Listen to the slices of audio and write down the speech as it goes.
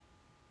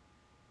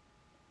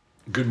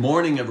Good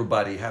morning,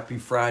 everybody. Happy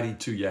Friday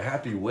to you.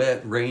 Happy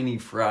wet, rainy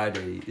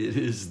Friday. It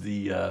is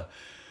the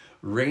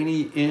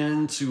rainy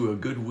end to a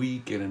good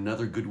week and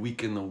another good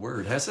week in the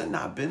Word. Has it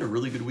not been a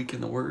really good week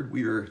in the Word?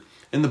 We are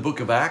in the book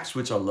of Acts,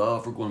 which I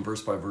love. We're going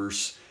verse by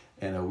verse,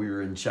 and we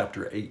are in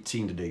chapter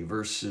 18 today,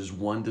 verses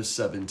 1 to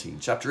 17.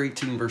 Chapter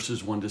 18,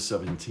 verses 1 to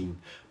 17.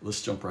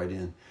 Let's jump right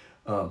in.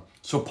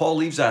 So Paul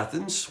leaves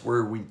Athens,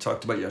 where we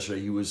talked about yesterday.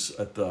 He was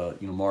at the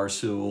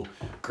Mars Hill,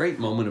 great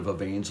moment of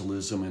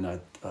evangelism, and I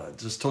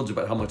just told you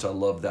about how much I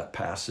love that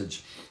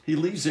passage. He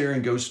leaves there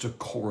and goes to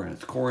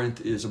Corinth.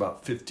 Corinth is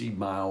about 50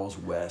 miles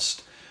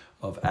west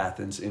of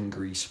Athens in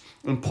Greece.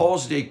 In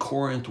Paul's day,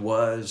 Corinth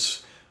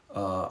was,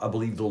 I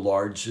believe, the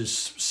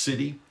largest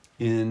city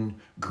in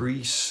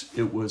Greece.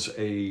 It was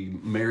a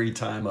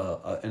maritime,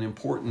 an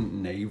important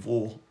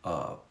naval,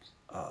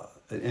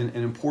 an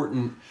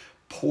important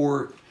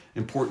port,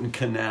 important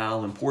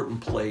canal,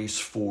 important place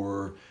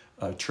for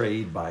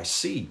trade by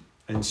sea.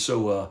 And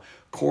so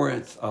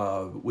Corinth,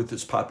 with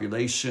its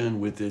population,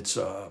 with its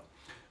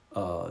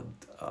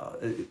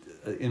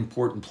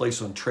important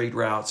place on trade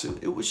routes,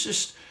 it was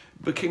just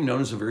became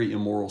known as a very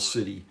immoral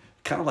city,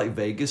 kind of like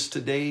Vegas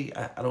today.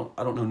 I don't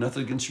know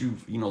nothing against you,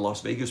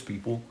 Las Vegas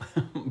people,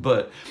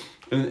 but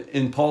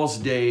in Paul's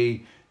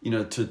day,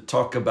 to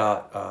talk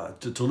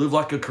about to live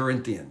like a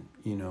Corinthian,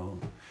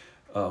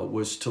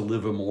 was to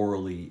live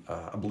immorally.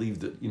 I believe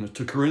that,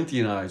 to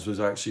Corinthianize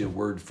was actually a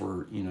word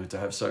for, to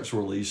have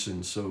sexual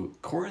relations. So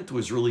Corinth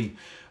was really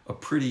a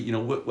pretty,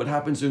 what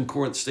happens in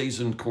Corinth stays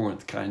in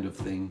Corinth kind of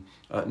thing.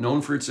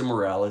 Known for its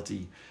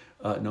immorality,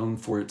 known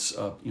for its,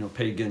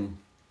 pagan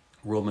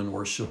Roman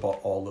worship,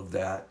 all of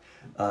that.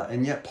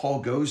 And yet Paul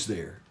goes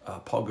there.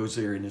 Paul goes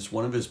there, and it's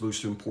one of his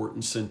most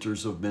important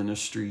centers of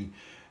ministry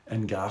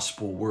and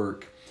gospel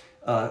work.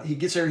 He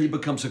gets there, he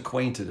becomes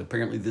acquainted.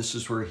 Apparently this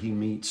is where he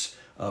meets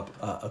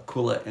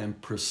Aquila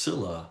and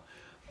Priscilla.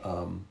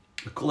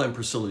 Aquila and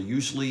Priscilla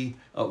usually,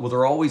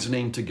 they're always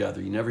named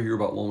together. You never hear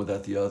about one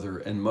without the other.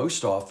 And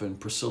most often,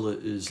 Priscilla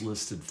is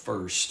listed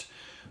first,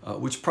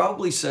 which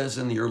probably says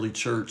in the early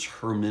church,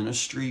 her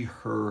ministry,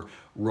 her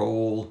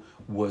role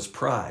was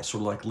prized,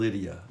 sort of like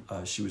Lydia.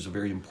 She was a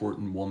very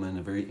important woman,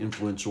 a very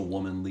influential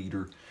woman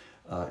leader.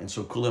 And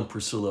so Aquila and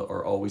Priscilla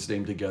are always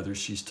named together.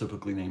 She's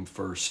typically named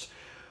first.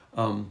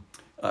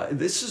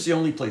 This is the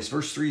only place,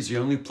 verse 3 is the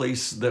only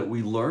place that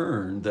we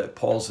learn that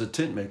Paul's a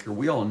tent maker.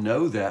 We all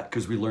know that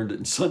because we learned it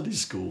in Sunday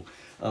school.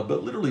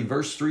 But literally,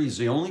 verse 3 is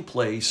the only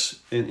place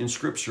in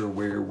Scripture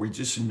where we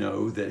just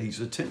know that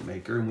he's a tent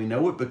maker. And we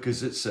know it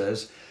because it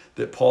says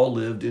that Paul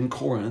lived in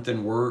Corinth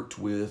and worked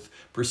with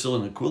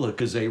Priscilla and Aquila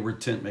because they were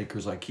tent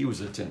makers like he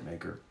was a tent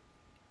maker.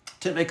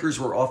 Tent makers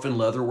were often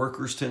leather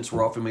workers. Tents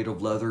were often made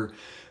of leather,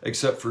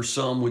 except for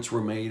some which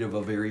were made of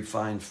a very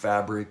fine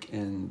fabric.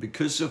 And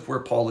because of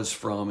where Paul is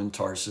from in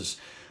Tarsus,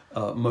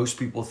 most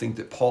people think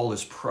that Paul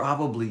is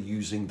probably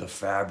using the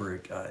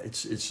fabric.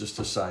 It's just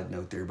a side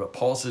note there. But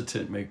Paul's a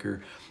tent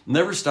maker.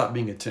 Never stopped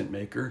being a tent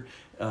maker.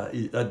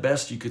 At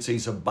best, you could say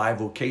he's a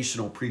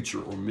bivocational preacher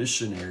or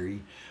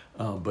missionary.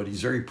 But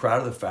he's very proud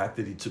of the fact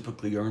that he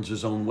typically earns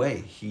his own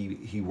way.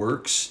 He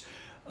works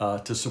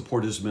to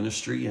support his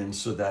ministry, and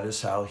so that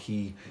is how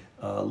he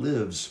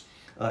lives.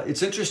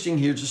 It's interesting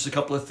here, just a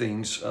couple of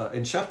things.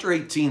 In chapter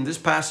 18, this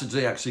passage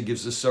actually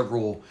gives us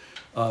several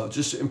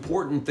just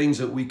important things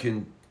that we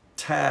can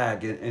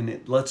tag, and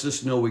it lets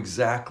us know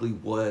exactly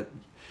what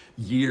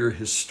year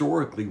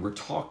historically we're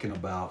talking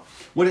about.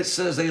 When it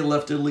says they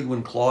left Italy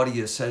when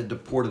Claudius had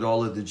deported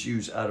all of the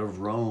Jews out of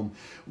Rome,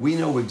 we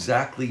know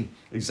exactly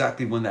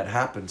when that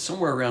happened,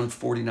 somewhere around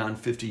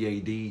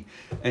 49-50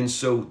 AD. And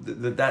so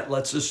that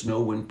lets us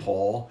know when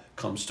Paul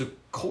comes to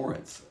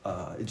Corinth.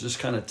 It just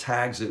kind of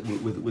tags it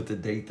with the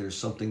date. There's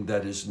something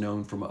that is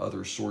known from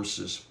other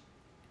sources.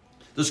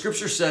 The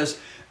scripture says,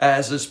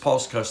 as is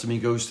Paul's custom, he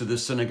goes to the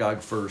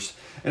synagogue first.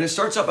 And it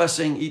starts out by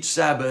saying each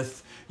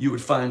Sabbath, you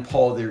would find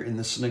Paul there in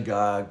the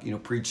synagogue,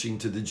 preaching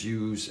to the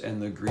Jews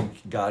and the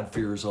Greek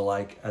God-fearers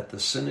alike at the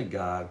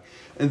synagogue.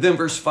 And then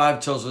verse 5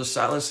 tells us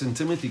Silas and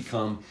Timothy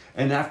come,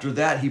 and after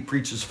that he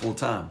preaches full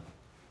time.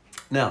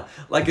 Now,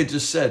 like I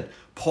just said,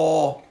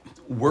 Paul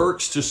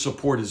works to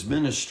support his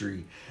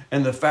ministry.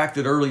 And the fact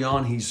that early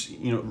on he's,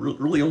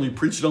 really only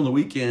preaching on the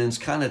weekends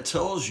kind of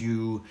tells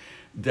you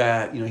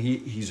that,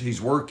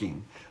 he's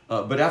working.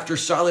 But after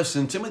Silas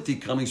and Timothy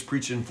come, he's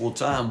preaching full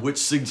time, which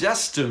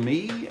suggests to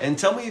me, and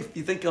tell me if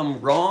you think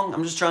I'm wrong,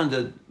 I'm just trying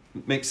to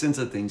make sense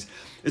of things.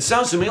 It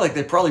sounds to me like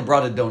they probably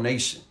brought a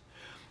donation.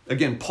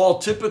 Again, Paul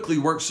typically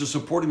works to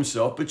support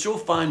himself, but you'll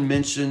find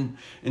mention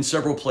in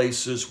several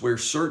places where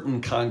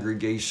certain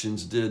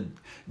congregations did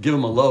give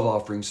him a love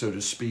offering, so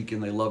to speak,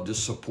 and they love to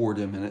support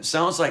him. And it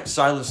sounds like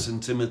Silas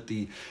and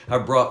Timothy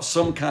have brought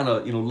some kind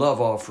of,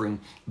 love offering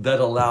that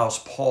allows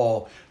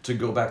Paul to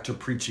go back to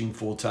preaching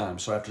full time.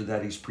 So after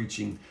that, he's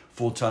preaching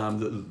full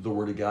time the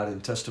word of God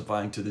and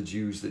testifying to the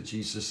Jews that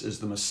Jesus is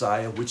the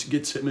Messiah, which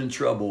gets him in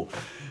trouble.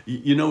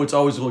 It's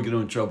always going to get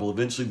him in trouble.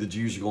 Eventually, the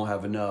Jews are going to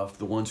have enough.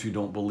 The ones who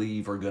don't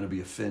believe are going to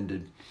be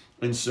offended.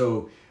 And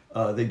so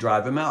they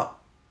drive him out.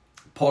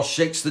 Paul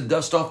shakes the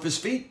dust off his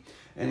feet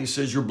And he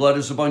says, your blood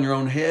is upon your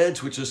own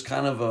heads, which is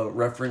kind of a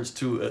reference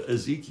to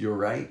Ezekiel,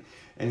 right?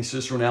 And he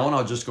says, from now on,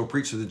 I'll just go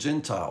preach to the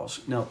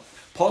Gentiles. Now,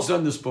 Paul's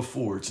done this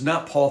before. It's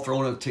not Paul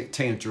throwing a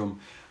tantrum.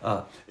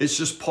 It's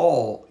just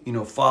Paul,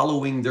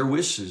 following their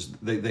wishes.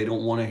 They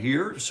don't want to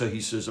hear. So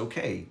he says,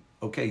 okay,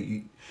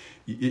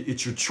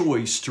 it's your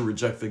choice to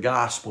reject the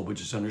gospel, but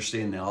just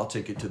understand now I'll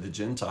take it to the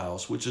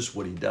Gentiles, which is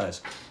what he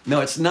does.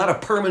 Now, it's not a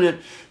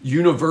permanent,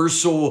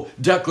 universal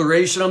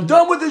declaration. I'm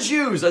done with the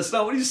Jews. That's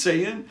not what he's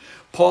saying.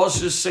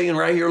 Paul's just saying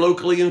right here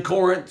locally in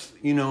Corinth,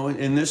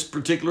 in this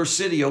particular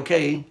city,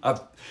 okay,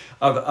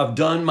 I've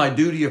done my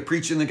duty of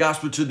preaching the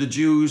gospel to the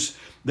Jews.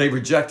 They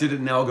rejected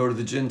it. Now I'll go to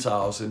the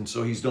Gentiles. And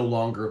so he's no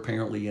longer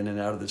apparently in and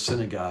out of the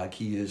synagogue.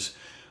 He is,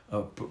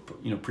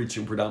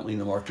 preaching predominantly in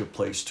the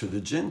marketplace to the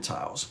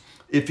Gentiles.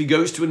 If he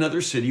goes to another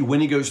city,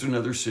 when he goes to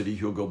another city,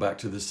 he'll go back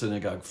to the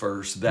synagogue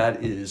first.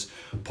 That is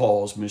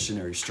Paul's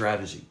missionary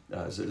strategy.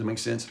 Does that make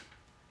sense?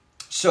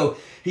 So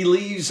he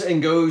leaves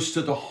and goes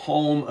to the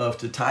home of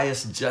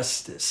Titius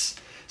Justus.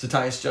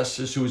 Titius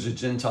Justus, who was a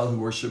Gentile who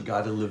worshiped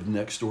God and lived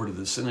next door to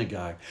the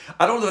synagogue.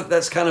 I don't know if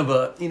that's kind of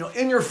a,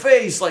 in your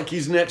face, like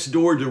he's next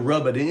door to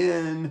rub it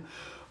in,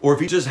 or if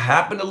he just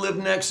happened to live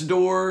next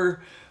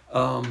door.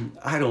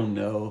 I don't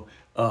know.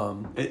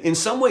 In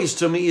some ways,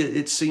 to me,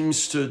 it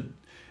seems to,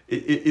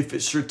 if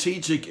it's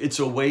strategic, it's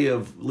a way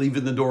of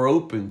leaving the door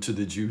open to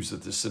the Jews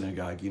at the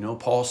synagogue.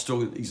 Paul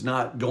he's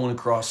not going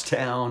across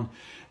town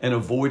and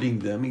avoiding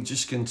them. He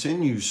just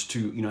continues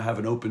to, have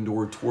an open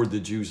door toward the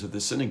Jews at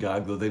the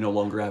synagogue, though they no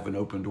longer have an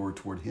open door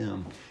toward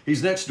him.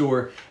 He's next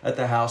door at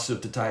the house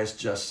of Titius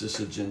Justus,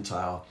 a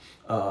Gentile.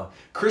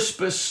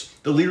 Crispus,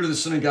 the leader of the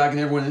synagogue, and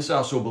everyone in this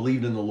house who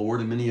believed in the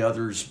Lord, and many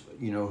others,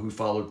 who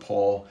followed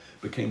Paul,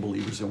 became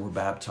believers and were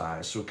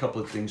baptized. So a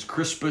couple of things.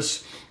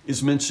 Crispus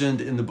is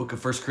mentioned in the book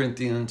of 1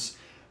 Corinthians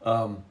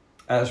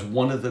as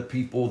one of the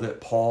people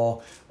that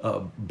Paul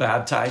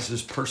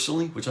baptizes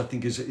personally, which I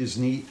think is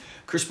neat.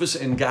 Crispus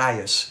and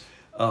Gaius.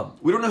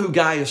 We don't know who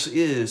Gaius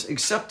is,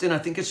 except in, I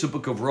think it's the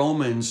book of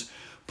Romans,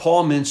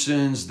 Paul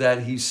mentions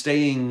that he's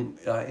staying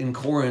in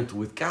Corinth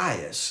with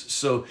Gaius.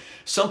 So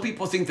some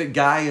people think that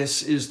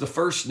Gaius is the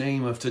first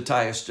name of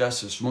Titius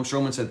Justus. Most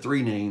Romans had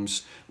three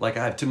names, like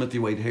I have Timothy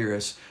Wade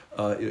Harris.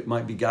 It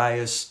might be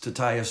Gaius,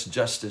 Titius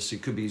Justus.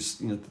 It could be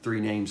the three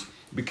names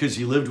because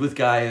he lived with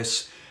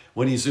Gaius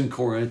when he's in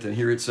Corinth, and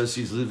here it says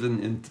he's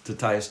living in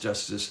Titius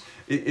Justus.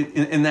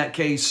 In that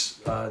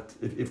case,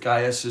 if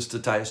Gaius is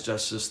Titius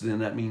Justus, then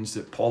that means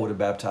that Paul would have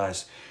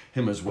baptized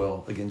him as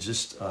well. Again,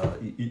 just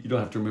you don't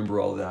have to remember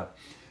all of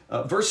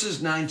that.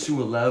 Verses 9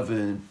 to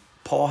 11,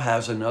 Paul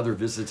has another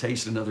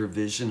visitation, another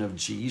vision of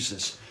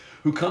Jesus,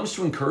 who comes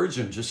to encourage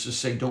him, just to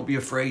say, don't be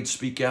afraid,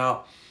 speak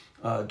out,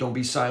 don't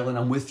be silent,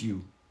 I'm with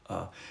you.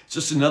 It's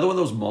just another one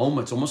of those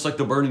moments, almost like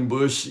the burning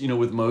bush,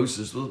 with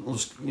Moses.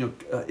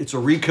 It's a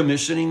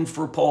recommissioning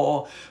for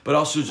Paul, but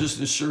also just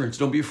an assurance.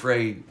 Don't be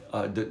afraid.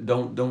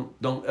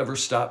 Don't ever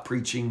stop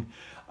preaching.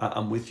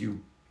 I'm with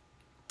you.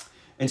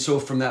 And so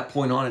from that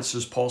point on, it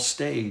says Paul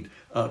stayed.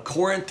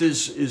 Corinth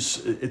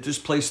is at this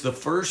place the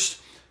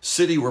first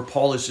city where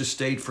Paul has just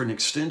stayed for an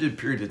extended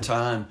period of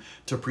time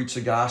to preach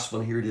the gospel.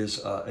 And here it is,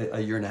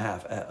 a year and a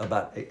half,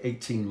 about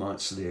 18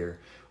 months there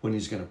when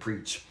he's going to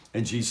preach.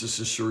 And Jesus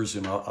assures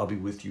him, I'll be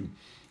with you.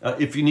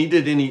 If you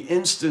needed any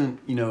instant,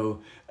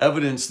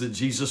 evidence that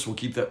Jesus will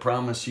keep that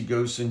promise, he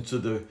goes into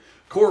the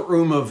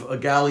courtroom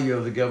of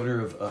Gallio, the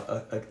governor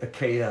of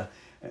Achaia,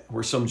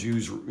 where some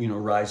Jews,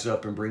 rise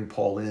up and bring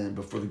Paul in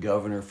before the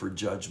governor for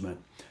judgment.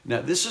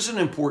 Now, this is an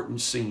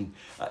important scene.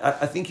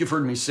 I think you've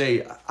heard me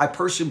say, I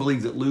personally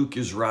believe that Luke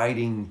is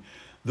writing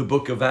the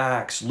book of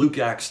Acts, Luke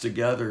Acts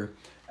together,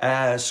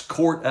 as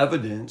court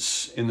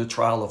evidence in the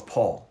trial of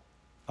Paul.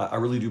 I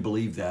really do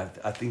believe that.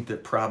 I think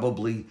that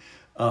probably,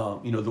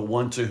 the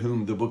one to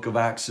whom the book of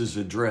Acts is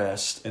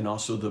addressed, and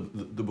also the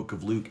book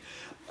of Luke,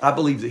 I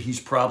believe that he's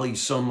probably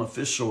some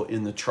official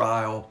in the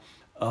trial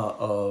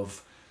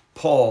of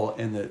Paul,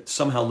 and that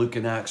somehow Luke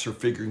and Acts are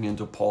figuring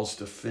into Paul's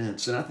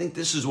defense. And I think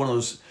this is one of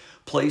those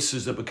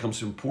places that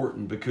becomes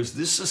important because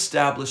this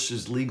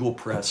establishes legal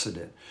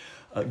precedent.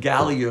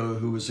 Gallio,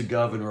 who was a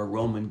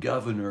Roman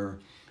governor,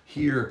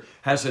 here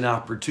has an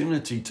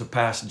opportunity to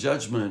pass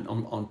judgment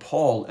on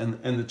Paul,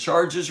 and the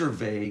charges are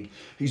vague.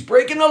 He's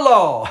breaking the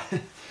law.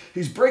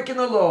 He's breaking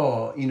the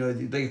law.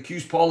 They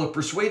accuse Paul of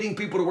persuading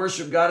people to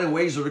worship God in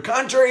ways that are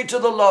contrary to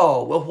the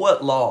law. Well,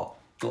 what law?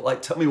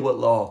 Tell me what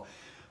law.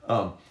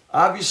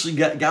 Obviously,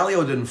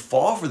 Gallio didn't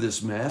fall for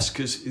this mess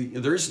because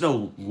there's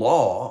no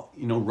law,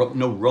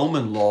 no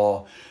Roman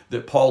law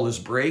that Paul is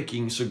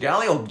breaking. So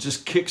Gallio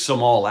just kicks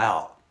them all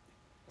out.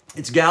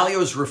 It's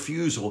Gallio's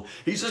refusal.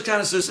 He just kind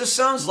of says, this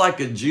sounds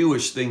like a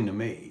Jewish thing to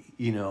me.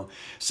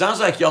 Sounds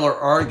like y'all are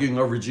arguing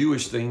over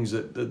Jewish things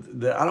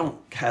that I don't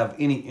have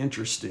any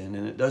interest in,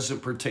 and it doesn't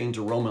pertain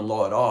to Roman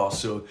law at all.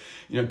 So,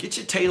 get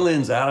your tail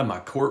ends out of my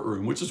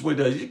courtroom, which is what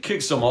he does. He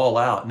kicks them all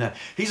out. Now,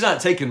 he's not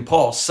taking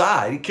Paul's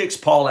side. He kicks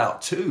Paul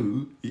out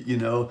too,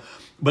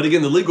 But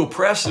again, the legal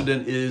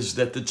precedent is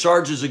that the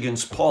charges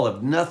against Paul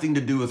have nothing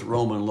to do with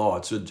Roman law.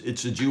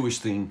 It's a Jewish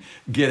thing.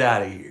 Get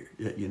out of here,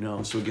 you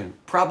know. So again,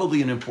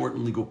 probably an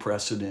important legal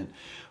precedent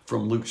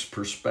from Luke's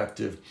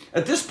perspective.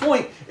 At this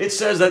point, it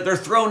says that they're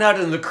thrown out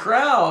and the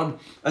crowd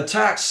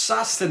attacks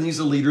Sosthenes,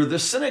 the leader of the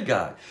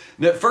synagogue.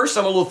 And at first,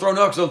 I'm a little thrown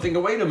off because I'm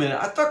thinking, wait a minute,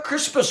 I thought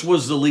Crispus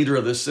was the leader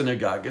of the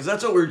synagogue, because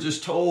that's what we were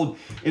just told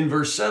in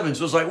verse 7.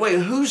 So it's like, wait,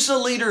 who's the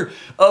leader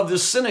of the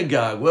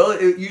synagogue? Well,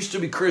 it used to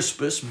be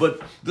Crispus, but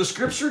the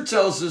scripture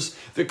tells us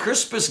that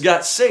Crispus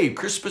got saved.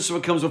 Crispus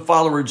becomes a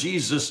follower of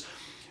Jesus.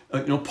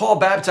 Paul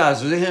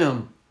baptizes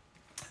him.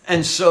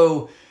 And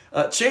so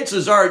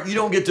chances are you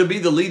don't get to be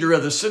the leader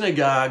of the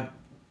synagogue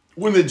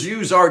when the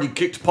Jews already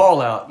kicked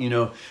Paul out.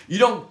 You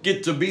don't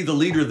get to be the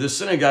leader of the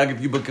synagogue if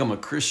you become a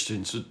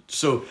Christian.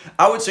 So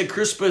I would say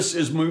Crispus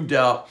is moved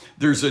out.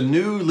 There's a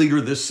new leader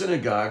of the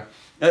synagogue.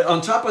 On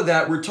top of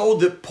that, we're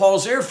told that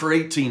Paul's there for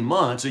 18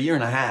 months, a year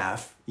and a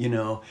half,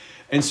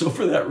 And so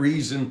for that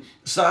reason,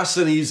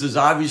 Sosthenes is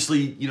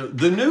obviously,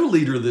 the new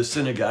leader of the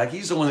synagogue.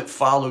 He's the one that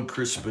followed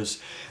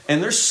Crispus.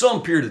 And there's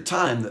some period of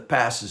time that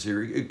passes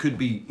here. It could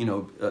be,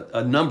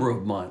 a number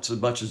of months, as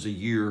much as a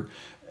year,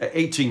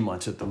 18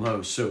 months at the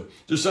most. So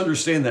just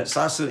understand that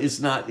Sosthenes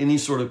is not any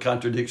sort of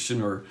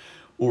contradiction or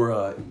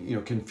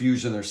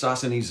confusion there.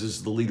 Sosthenes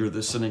is the leader of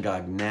the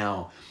synagogue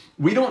now.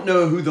 We don't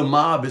know who the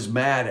mob is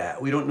mad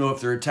at. We don't know if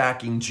they're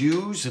attacking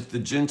Jews, if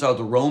the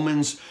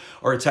Romans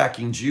are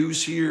attacking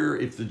Jews here,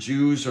 if the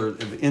Jews are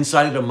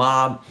inside of the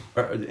mob,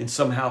 and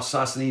somehow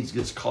Sosthenes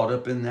gets caught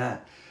up in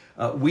that.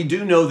 We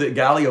do know that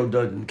Gallio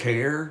doesn't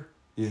care.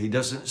 He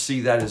doesn't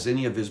see that as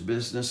any of his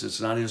business.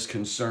 It's not his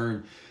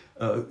concern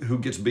who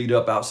gets beat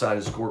up outside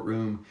his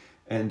courtroom.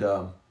 And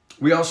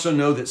we also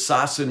know that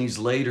Sosthenes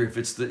later, if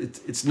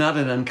it's not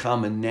an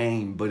uncommon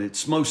name, but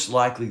it's most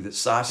likely that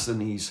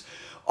Sosthenes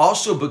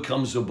also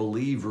becomes a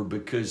believer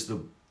because the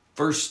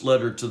first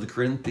letter to the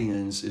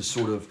Corinthians is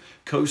sort of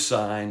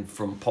co-signed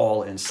from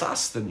Paul and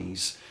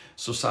Sosthenes.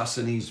 So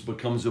Sosthenes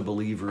becomes a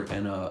believer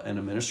and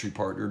a ministry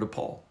partner to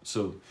Paul.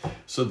 So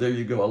there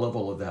you go. I love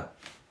all of that.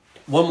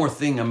 One more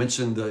thing, I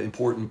mentioned the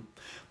important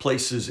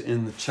places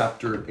in the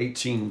chapter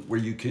 18 where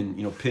you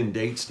can pin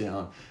dates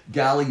down.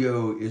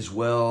 Gallio is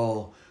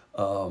well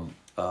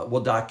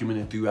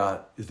documented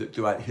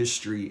throughout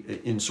history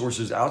in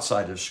sources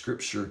outside of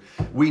Scripture.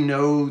 We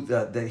know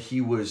that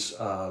he was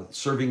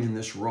serving in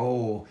this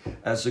role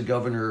as a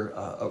governor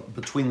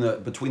between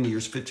the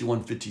years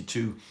 51,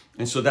 52.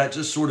 And so that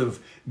just sort of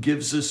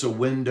gives us a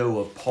window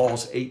of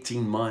Paul's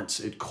 18 months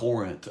at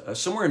Corinth,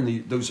 somewhere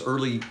in those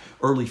early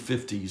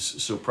 50s.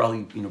 So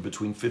probably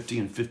between 50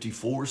 and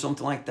 54 or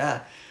something like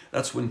that.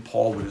 That's when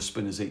Paul would have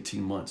spent his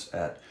 18 months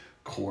at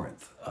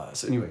Corinth.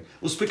 So anyway,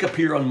 let's pick up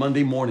here on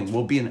Monday morning.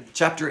 We'll be in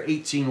chapter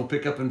 18. We'll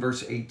pick up in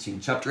verse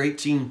 18. Chapter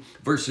 18,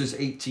 verses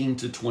 18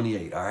 to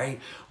 28. All right?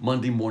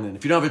 Monday morning.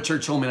 If you don't have a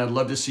church home, and I'd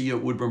love to see you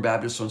at Woodburn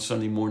Baptist on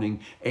Sunday morning,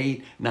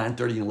 8,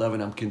 9:30, and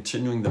 11. I'm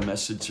continuing the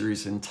message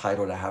series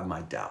entitled I Have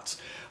My Doubts.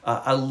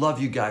 I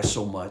love you guys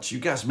so much. You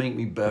guys make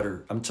me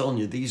better. I'm telling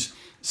you, these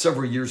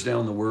several years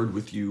down the word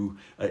with you,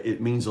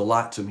 it means a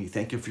lot to me.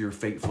 Thank you for your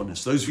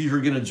faithfulness. Those of you who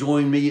are going to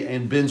join me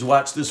and binge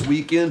watch this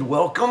weekend,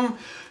 welcome.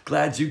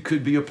 Glad you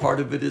could be a part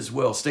of it as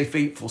well. Stay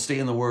faithful, stay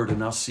in the Word,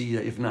 and I'll see you,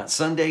 if not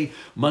Sunday,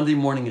 Monday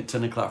morning at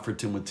 10 o'clock for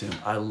 10 with Tim.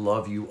 I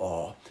love you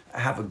all.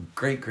 Have a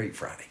great, great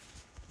Friday.